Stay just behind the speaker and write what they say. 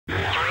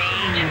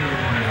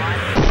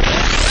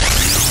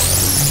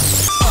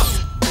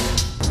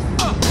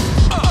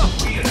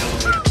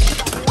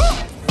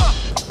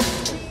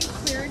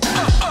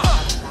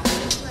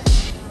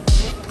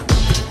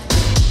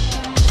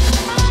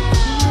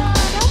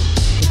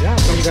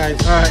you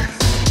guys. All right.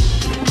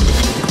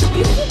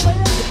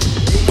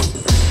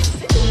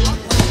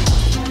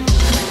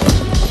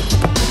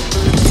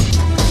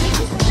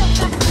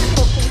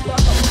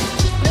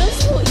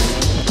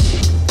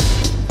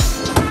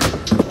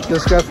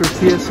 Just got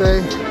through TSA.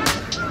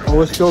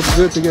 Always feels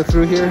good to get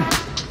through here.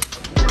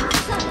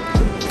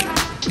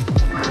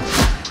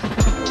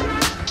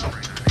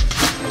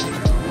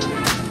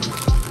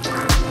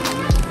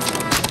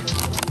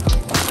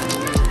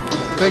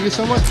 Thank you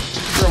so much.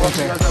 You're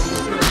welcome.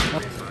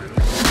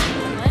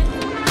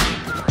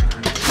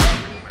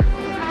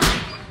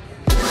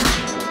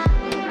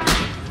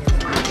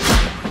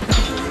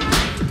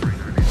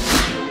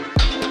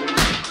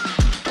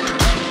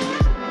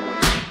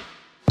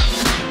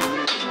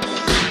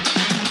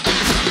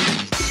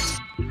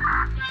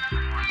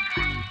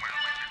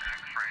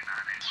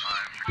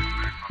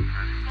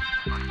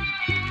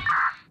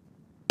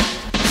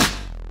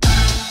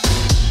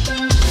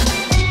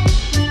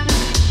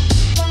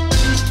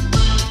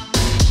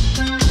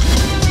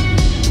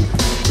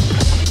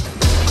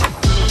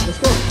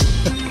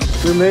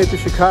 We made it to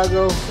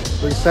Chicago.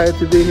 We're excited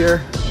to be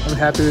here. I'm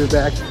happy to be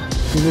back.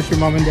 You miss your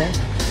mom and dad?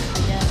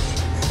 Yes.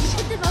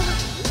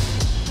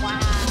 Wow.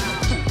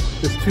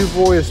 There's two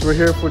boys. We're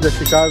here for the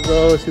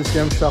Chicago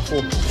CCM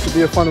Shuffle. Should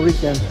be a fun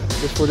weekend.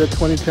 Just for the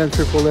 2010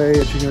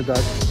 AAA Junior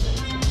Ducks.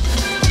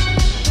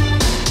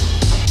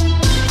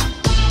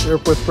 The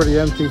airport's pretty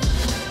empty.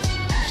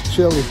 It's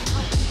chilly.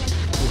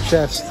 The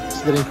chest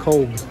is getting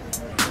cold.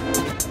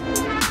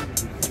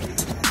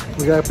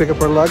 We gotta pick up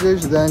our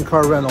luggage, then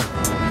car rental.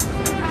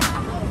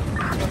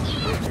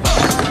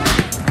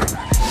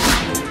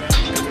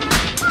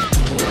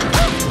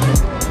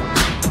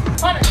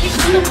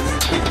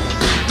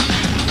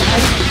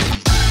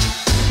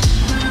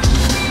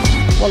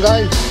 Well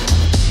guys,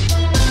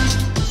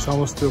 it's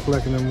almost 2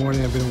 o'clock in the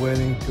morning. I've been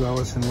waiting 2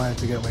 hours in line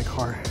to get my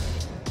car.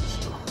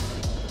 So,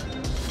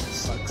 it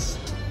sucks.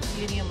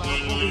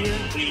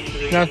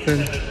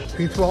 Nothing.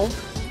 P12?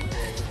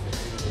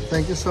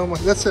 Thank you so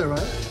much. That's it,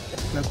 right?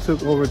 That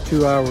took over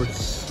 2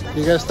 hours.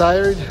 You guys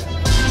tired?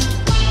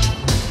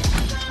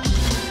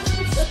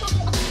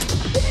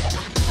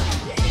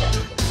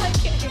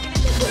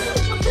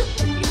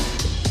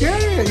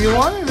 Yeah, you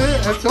wanted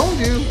it. I told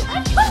you.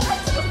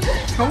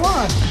 Come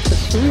on.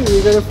 It's free.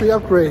 You get a free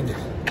upgrade.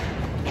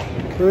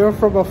 We went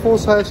from a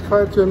full-size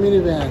car to a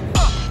minivan.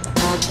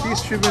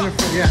 Please treatment in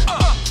front. Yeah.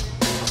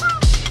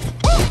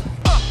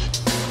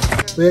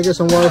 We gotta get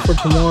some water for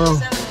tomorrow.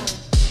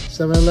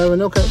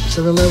 7-Eleven. Okay.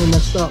 7-Eleven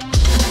next up.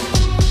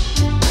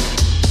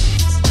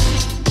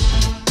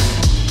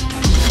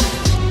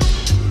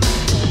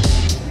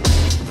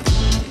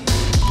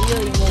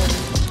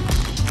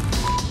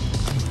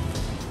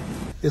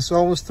 It's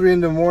almost 3 in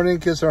the morning.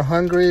 Kids are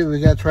hungry.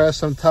 We gotta try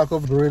some Taco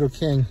Burrito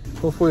King.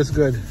 Hopefully it's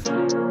good.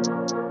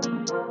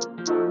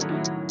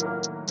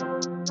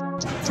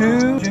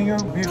 2 junior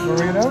beef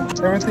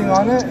burrito, everything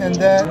on it, and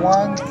then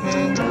 1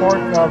 king pork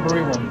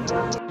burrito.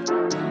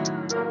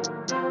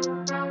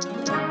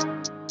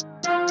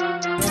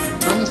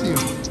 Let me see.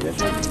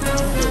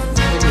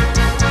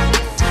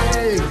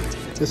 Hey.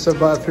 It's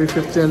about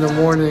 3:50 in the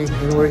morning,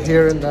 and we're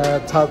here in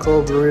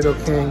Taco Burrito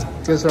King.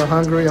 Kids are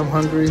hungry. I'm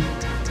hungry.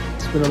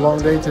 It's been a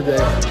long day today.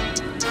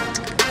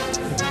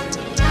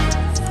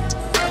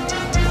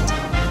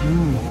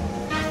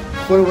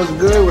 Food was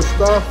good, we're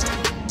stuffed.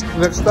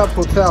 Next stop,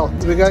 hotel.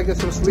 We gotta get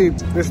some sleep.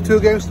 There's 2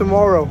 games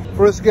tomorrow.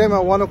 First game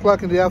at 1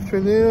 o'clock in the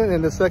afternoon,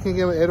 and the second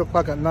game at 8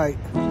 o'clock at night.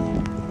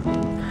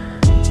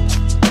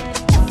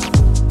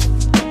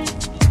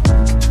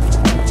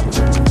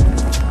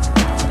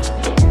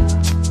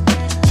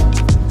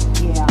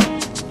 Yeah.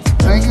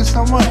 Thank you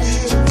so much.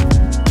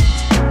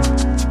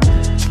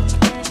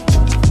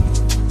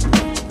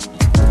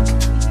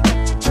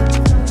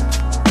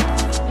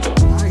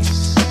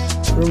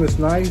 Room is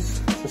nice,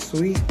 it's a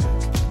suite.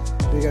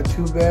 We got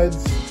 2 beds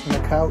and a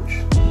couch.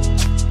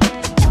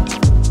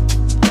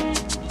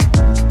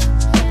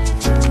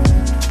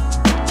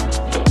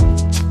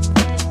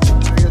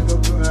 I gotta go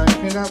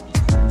clean up,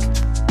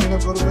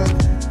 go to bed.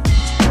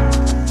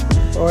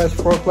 Oh, it's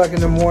 4 o'clock in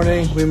the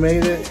morning. We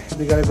made it.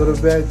 We gotta go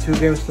to bed. 2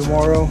 games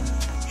tomorrow.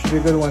 Should be a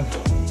good one.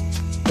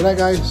 Good night,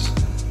 guys.